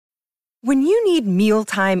When you need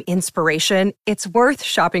mealtime inspiration, it's worth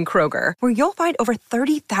shopping Kroger, where you'll find over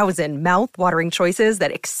 30,000 mouth-watering choices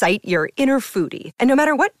that excite your inner foodie. And no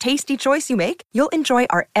matter what tasty choice you make, you'll enjoy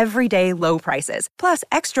our everyday low prices, plus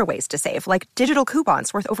extra ways to save, like digital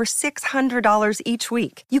coupons worth over $600 each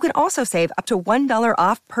week. You can also save up to $1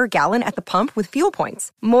 off per gallon at the pump with fuel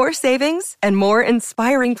points. More savings and more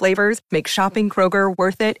inspiring flavors make shopping Kroger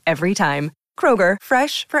worth it every time. Kroger,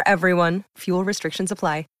 fresh for everyone. Fuel restrictions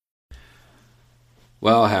apply.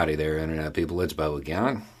 Well, howdy there, Internet people. It's Bo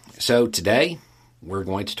again. So today, we're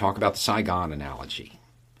going to talk about the Saigon analogy.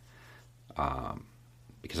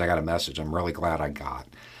 Because I got a message I'm really glad I got.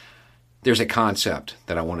 There's a concept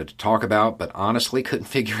that I wanted to talk about, but honestly couldn't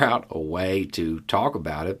figure out a way to talk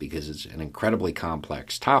about it because it's an incredibly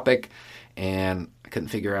complex topic, and I couldn't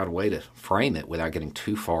figure out a way to frame it without getting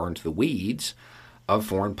too far into the weeds of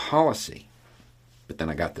foreign policy. But then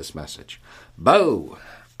I got this message. Bo,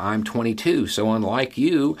 I'm 22, so unlike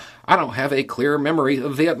you, I don't have a clear memory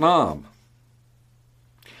of Vietnam.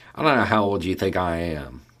 I don't know how old you think I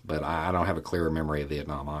am, but I don't have a clear memory of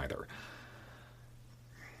Vietnam either.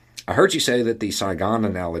 I heard you say that the Saigon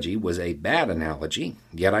analogy was a bad analogy,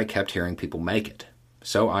 yet I kept hearing people make it.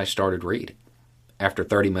 So I started reading. After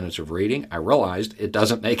 30 minutes of reading, I realized it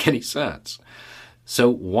doesn't make any sense. So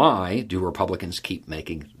why do Republicans keep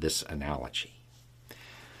making this analogy?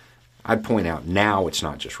 I'd point out now it's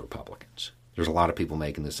not just Republicans. There's a lot of people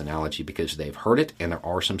making this analogy because they've heard it and there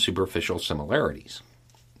are some superficial similarities,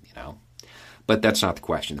 But that's not the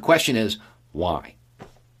question. The question is, why?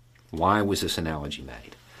 Why was this analogy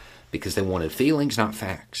made? Because they wanted feelings, not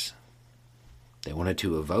facts. They wanted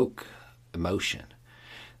to evoke emotion.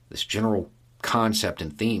 This general concept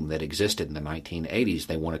and theme that existed in the 1980s,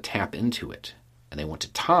 they want to tap into it. And they want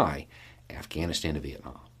to tie Afghanistan to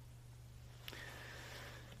Vietnam.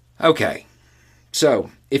 Okay,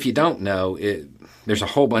 so if you don't know, there's a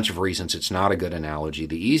whole bunch of reasons it's not a good analogy.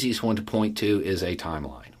 The easiest one to point to is a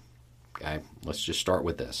timeline. Okay, let's just start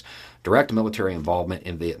with this. Direct military involvement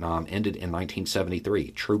in Vietnam ended in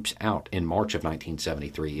 1973. Troops out in March of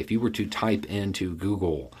 1973. If you were to type into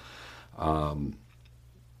Google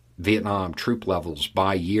Vietnam troop levels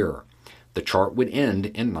by year, the chart would end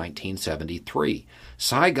in 1973.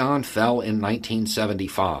 Saigon fell in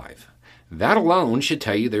 1975. That alone should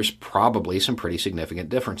tell you there's probably some pretty significant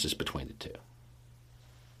differences between the two.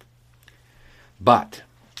 But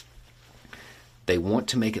they want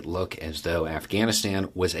to make it look as though Afghanistan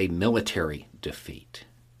was a military defeat,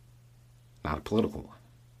 not a political one.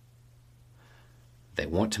 They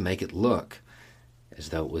want to make it look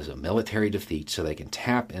as though it was a military defeat so they can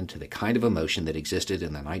tap into the kind of emotion that existed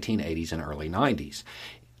in the 1980s and early 90s.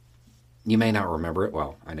 You may not remember it.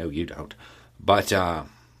 Well, I know you don't. But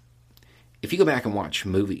if you go back and watch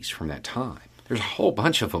movies from that time, there's a whole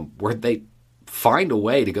bunch of them where they find a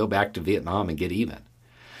way to go back to Vietnam and get even.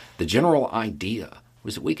 The general idea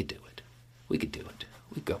was that we could do it. We could do it.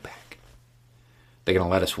 We'd go back. They're going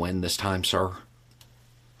to let us win this time, sir?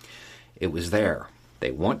 It was there. They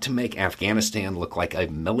want to make Afghanistan look like a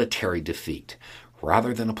military defeat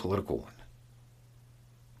rather than a political one.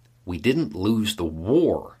 We didn't lose the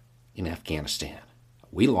war in Afghanistan.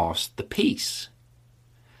 We lost the peace.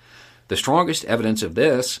 The strongest evidence of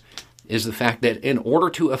this is the fact that in order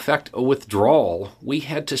to effect a withdrawal, we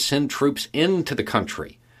had to send troops into the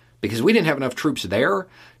country because we didn't have enough troops there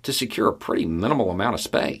to secure a pretty minimal amount of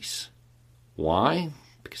space. Why?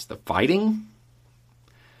 Because the fighting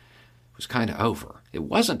was kind of over. It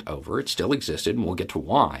wasn't over. It still existed, and we'll get to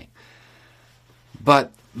why.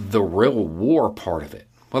 But the real war part of it,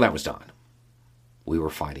 well, that was done. We were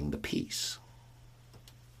fighting the peace.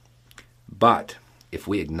 But if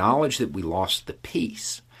we acknowledge that we lost the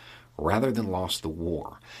peace rather than lost the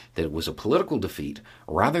war, that it was a political defeat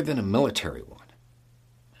rather than a military one,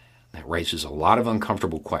 that raises a lot of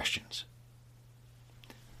uncomfortable questions.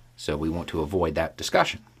 So we want to avoid that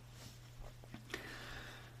discussion.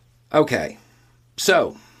 Okay,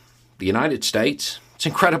 so the United States, it's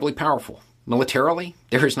incredibly powerful. Militarily,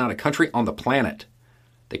 there is not a country on the planet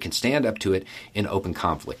that can stand up to it in open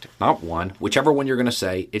conflict. Not one, whichever one you're going to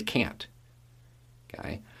say, it can't.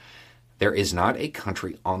 Okay? There is not a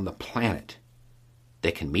country on the planet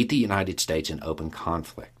that can meet the United States in open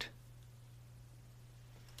conflict.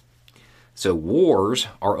 So wars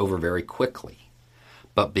are over very quickly.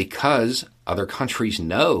 But because other countries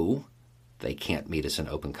know they can't meet us in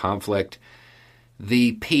open conflict,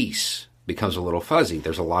 the peace becomes a little fuzzy.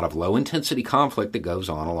 There's a lot of low-intensity conflict that goes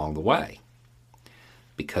on along the way.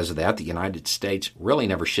 Because of that, the United States really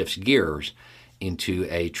never shifts gears into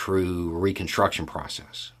a true reconstruction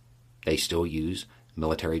process. They still use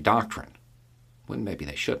military doctrine, when maybe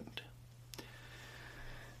they shouldn't.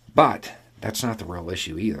 But that's not the real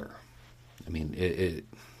issue either. I mean,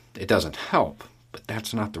 it doesn't help, but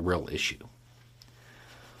that's not the real issue.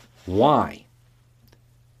 Why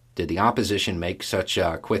did the opposition make such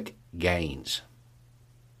quick gains?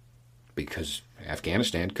 Because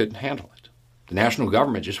Afghanistan couldn't handle it. The national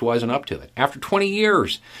government just wasn't up to it. After 20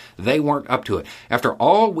 years, they weren't up to it. After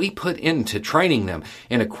all we put into training them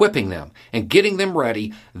and equipping them and getting them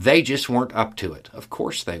ready, they just weren't up to it. Of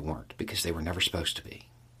course they weren't, because they were never supposed to be.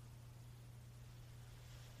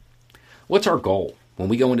 What's our goal when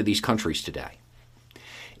we go into these countries today?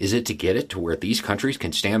 Is it to get it to where these countries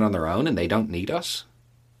can stand on their own and they don't need us?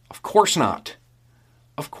 Of course not.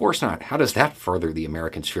 Of course not. How does that further the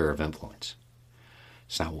American sphere of influence?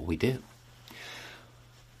 It's not what we do.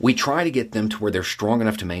 We try to get them to where they're strong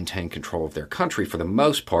enough to maintain control of their country for the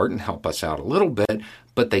most part and help us out a little bit,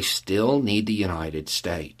 but they still need the United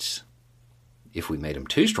States. If we made them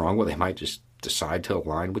too strong, well, they might just decide to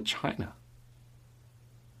align with China.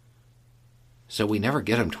 So we never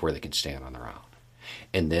get them to where they can stand on their own.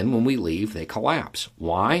 And then when we leave, they collapse.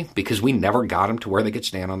 Why? Because we never got them to where they could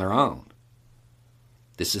stand on their own.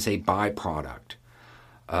 This is a byproduct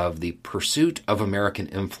of the pursuit of American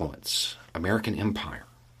influence, American empire.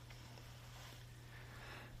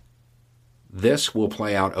 This will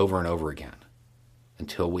play out over and over again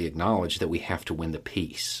until we acknowledge that we have to win the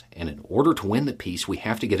peace. And in order to win the peace, we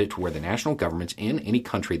have to get it to where the national governments in any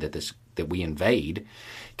country that we invade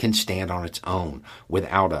can stand on its own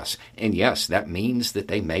without us. And yes, that means that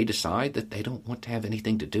they may decide that they don't want to have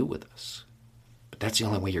anything to do with us. But that's the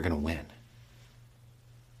only way you're going to win.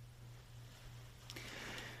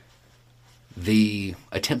 The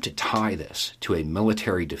attempt to tie this to a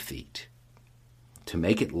military defeat, to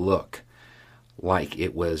make it look like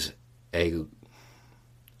it was a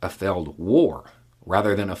failed war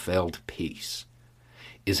rather than a failed peace,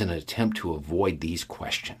 is an attempt to avoid these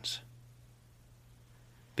questions.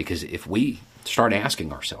 Because if we start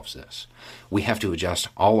asking ourselves this, we have to adjust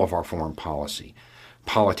all of our foreign policy.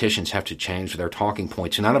 Politicians have to change their talking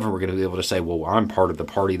points. None of them are going to be able to say, well, I'm part of the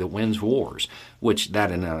party that wins wars, which that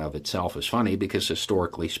in and of itself is funny because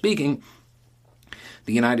historically speaking,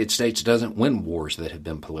 the United States doesn't win wars that have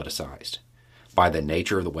been politicized. By the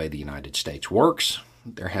nature of the way the United States works,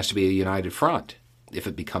 there has to be a united front. If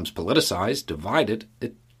it becomes politicized, divided,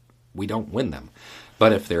 we don't win them.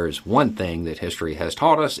 But if there is one thing that history has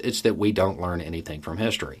taught us, it's that we don't learn anything from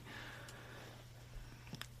history.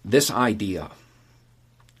 This idea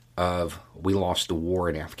of we lost the war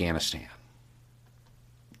in Afghanistan,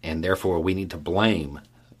 and therefore we need to blame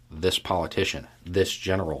this politician, this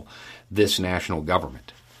general, this national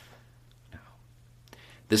government.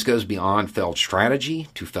 This goes beyond failed strategy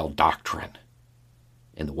to failed doctrine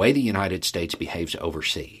in the way the United States behaves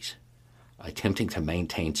overseas, attempting to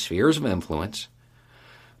maintain spheres of influence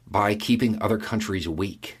by keeping other countries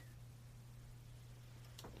weak.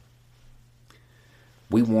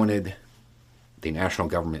 We wanted the national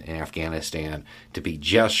government in Afghanistan to be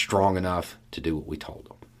just strong enough to do what we told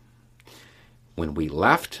them. When we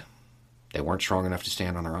left, they weren't strong enough to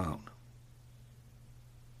stand on their own.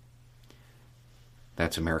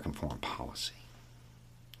 That's American foreign policy.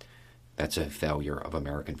 That's a failure of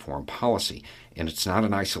American foreign policy, and it's not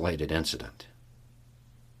an isolated incident.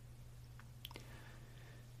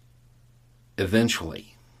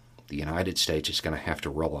 Eventually, the United States is going to have to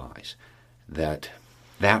realize that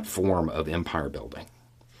that form of empire building,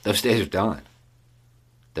 those days are done.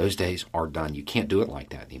 Those days are done. You can't do it like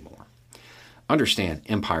that anymore. Understand,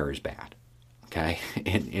 empire is bad. Okay?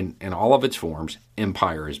 In all of its forms,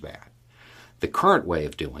 empire is bad. The current way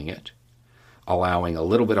of doing it, allowing a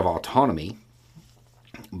little bit of autonomy,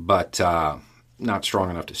 but not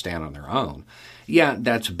strong enough to stand on their own, yeah,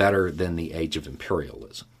 that's better than the age of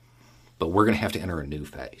imperialism. But we're going to have to enter a new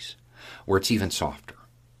phase where it's even softer.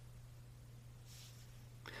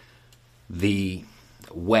 The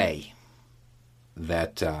way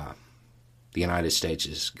that the United States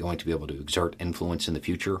is going to be able to exert influence in the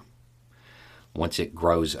future, once it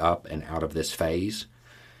grows up and out of this phase,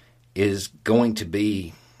 is going to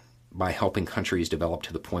be by helping countries develop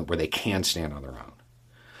to the point where they can stand on their own.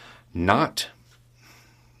 Not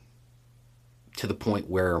to the point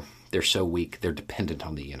where they're so weak they're dependent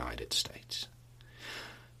on the United States,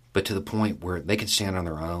 but to the point where they can stand on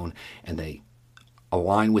their own and they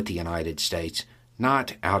align with the United States,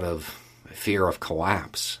 not out of fear of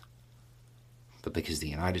collapse, but because the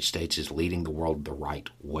United States is leading the world the right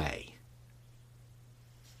way.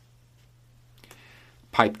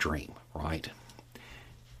 Pipe dream, right?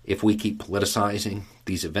 If we keep politicizing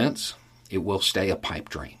these events, it will stay a pipe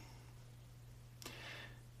dream.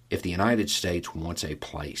 If the United States wants a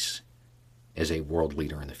place as a world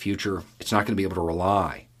leader in the future. It's not going to be able to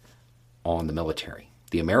rely on the military.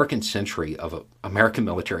 The American century of American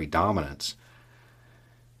military dominance,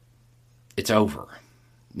 it's over.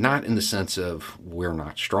 Not in the sense of we're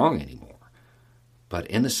not strong anymore, but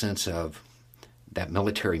in the sense of that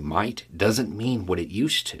military might doesn't mean what it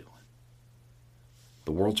used to.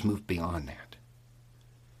 The world's moved beyond that.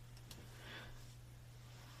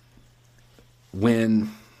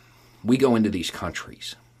 When we go into these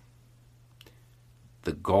countries,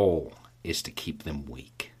 the goal is to keep them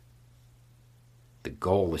weak. The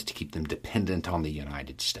goal is to keep them dependent on the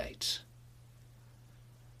United States.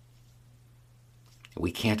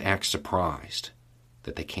 We can't act surprised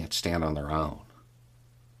that they can't stand on their own.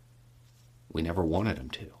 We never wanted them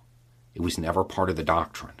to. It was never part of the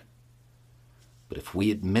doctrine. But if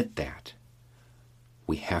we admit that,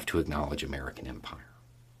 we have to acknowledge American empire.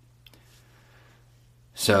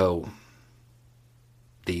 So,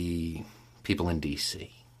 the people in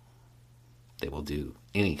D.C., they will do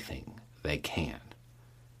anything they can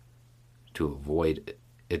to avoid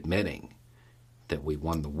admitting that we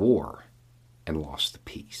won the war and lost the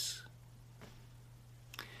peace.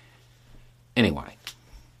 Anyway,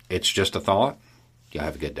 it's just a thought. Y'all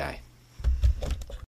have a good day.